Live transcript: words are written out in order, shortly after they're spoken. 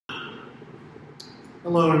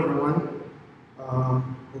Hello everyone,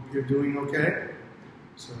 hope you're doing okay.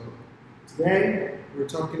 So today we're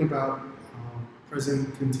talking about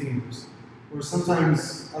present continuous, or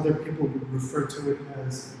sometimes other people would refer to it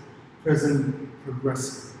as present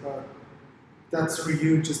progressive. But that's for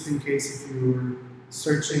you just in case if you're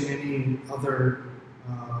searching any other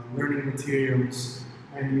learning materials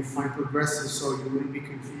and you find progressive so you wouldn't be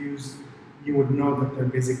confused, you would know that they're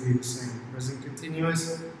basically the same. Present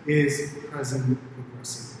continuous is present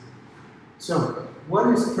progressive. So, what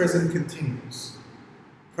is present continuous?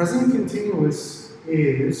 Present continuous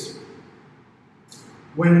is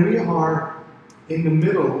when we are in the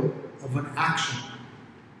middle of an action.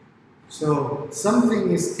 So, something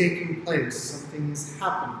is taking place, something is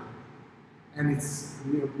happening, and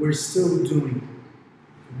we're still doing it.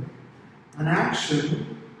 Okay? An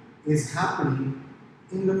action is happening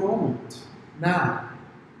in the moment, now.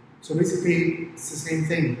 So basically, it's the same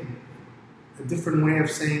thing. A different way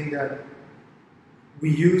of saying that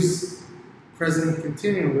we use present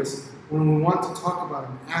continuous when we want to talk about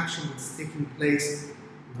an action that's taking place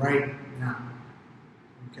right now.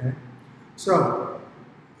 Okay? So,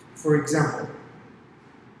 for example,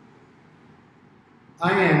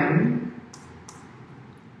 I'm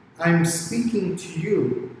speaking to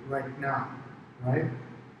you right now, right?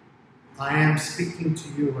 I am speaking to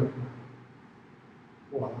you right now.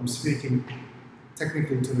 Well, I'm speaking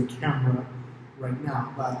technically to the camera right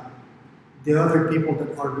now, but the other people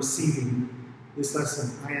that are receiving this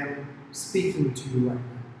lesson, I am speaking to you right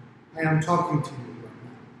now. I am talking to you right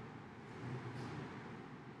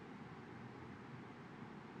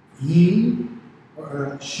now. He,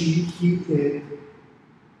 or she, he, it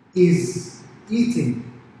is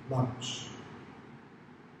eating lunch.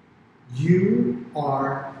 You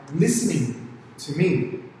are listening to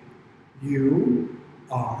me. You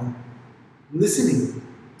are listening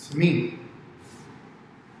to me.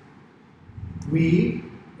 We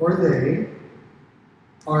or they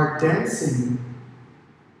are dancing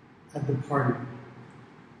at the party.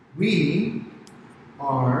 We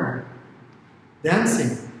are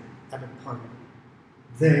dancing at a party.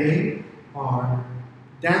 They are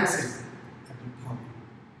dancing at the party.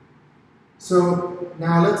 So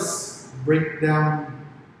now let's break down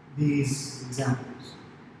these examples.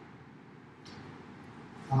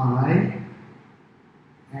 I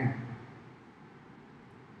am.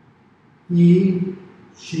 He,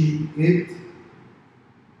 she, it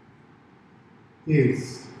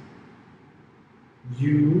is.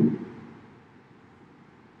 You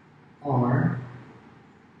are.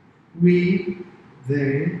 We,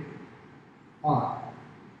 they are.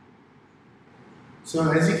 So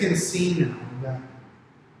as you can see now that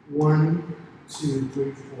 1, 2,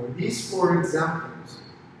 3, 4, these 4 examples,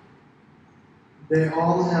 they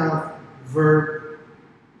all have verb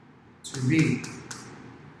to be.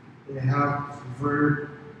 They have verb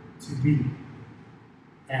to be.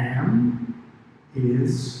 Am,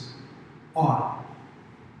 is, are.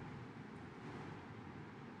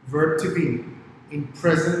 Verb to be in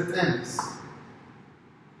present tense.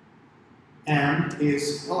 Am,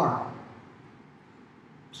 is, are.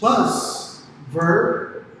 Plus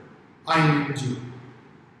verb ing.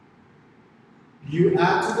 You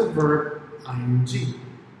add to the verb ing.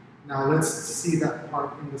 Now let's see that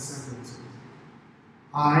part in the sentences.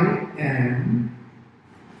 I am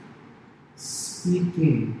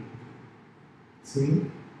speaking.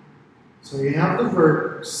 See? So you have the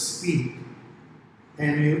verb speak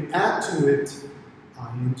and you add to it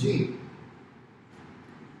ing.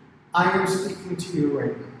 I am speaking to you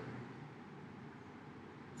right now.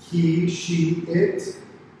 He, she, it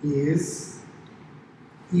is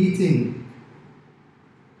eating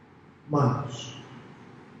lunch.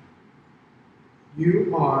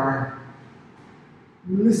 You are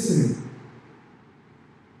listening.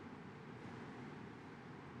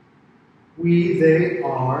 We, they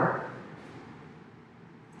are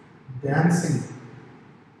dancing.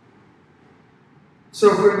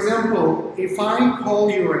 So, for example, if I call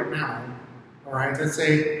you right now, all right, let's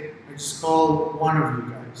say I just call one of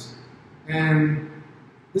you guys, and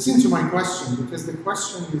listen to my question, because the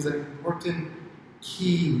question is an important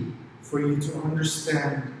key for you to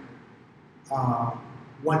understand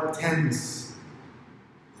what tense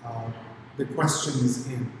the question is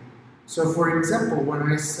in. So, for example, when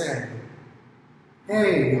I say,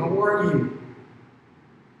 hey, how are you?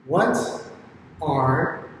 What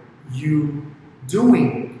are you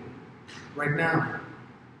doing right now?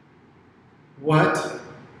 What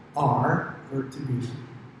are, verb to be,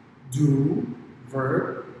 do,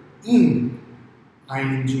 verb, ing.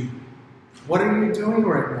 What are you doing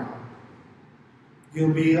right now?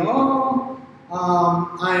 You'll be,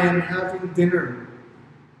 I am having dinner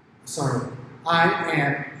sorry, I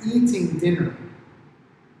am eating dinner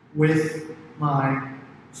with my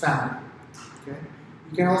family. Okay?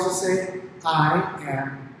 You can also say, I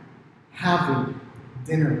am having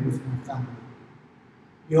dinner with my family.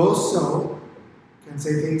 You also can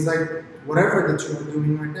say things like, whatever that you are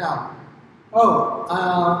doing right now. Oh,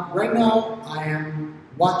 right now I am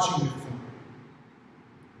watching a film.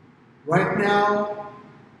 Right now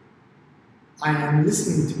I am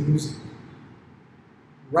listening to music.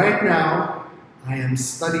 Right now I am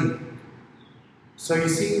studying. So you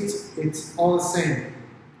see, it's all the same.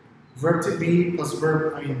 Verb to be plus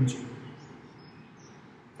verb ing.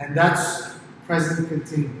 And that's present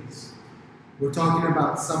continuous. We're talking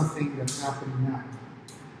about something that's happening now.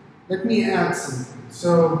 Let me add something.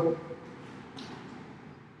 So,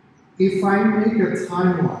 if I make a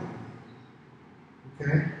timeline,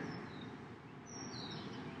 okay,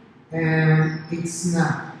 and it's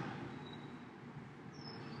now.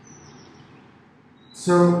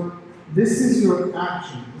 So, this is your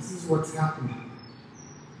action. This is what's happening.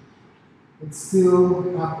 It's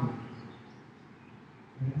still happening.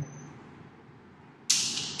 Okay?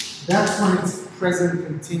 That's when it's present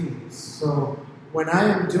continuous. So, when I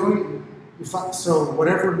am doing, so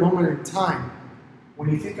whatever moment in time, when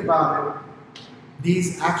you think about it,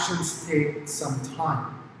 these actions take some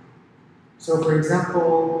time. So for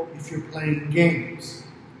example, if you're playing games,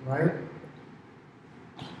 right?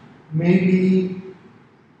 Maybe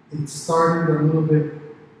it started a little bit,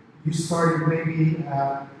 you started maybe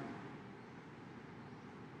at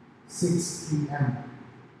 6 p.m.,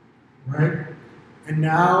 right? And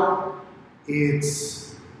now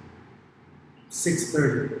it's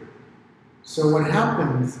 6:30. So what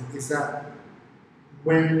happens is that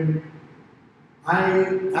when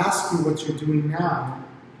I ask you what you're doing now,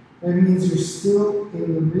 that means you're still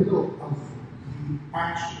in the middle of the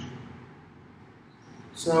action.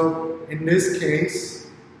 So in this case,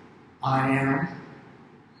 I am,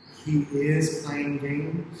 he is playing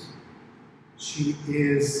games, she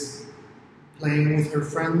is playing with her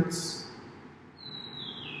friends,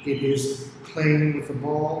 it is playing with a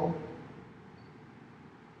ball,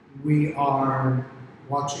 we are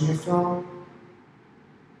watching a film,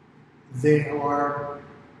 they are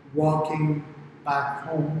walking back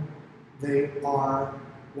home, they are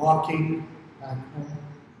walking back home.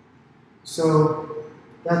 So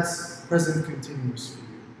that's present continuous for you.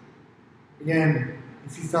 Again,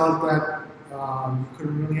 if you felt that you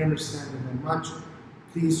couldn't really understand it that much,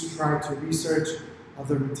 please try to research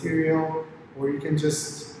other material, or you can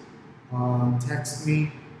just text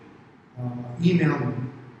me, email me.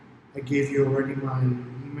 I gave you already my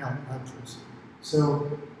email address.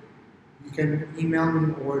 So you can email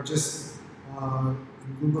me, or just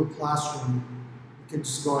in Google Classroom, you can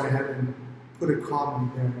just go ahead and put a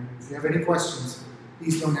comment there. If you have any questions,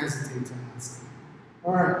 please don't hesitate to ask.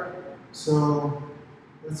 Alright, so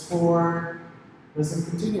that's for present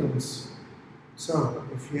continuous. So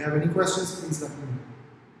if you have any questions, please let me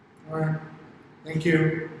know. Alright, thank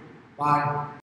you. Bye.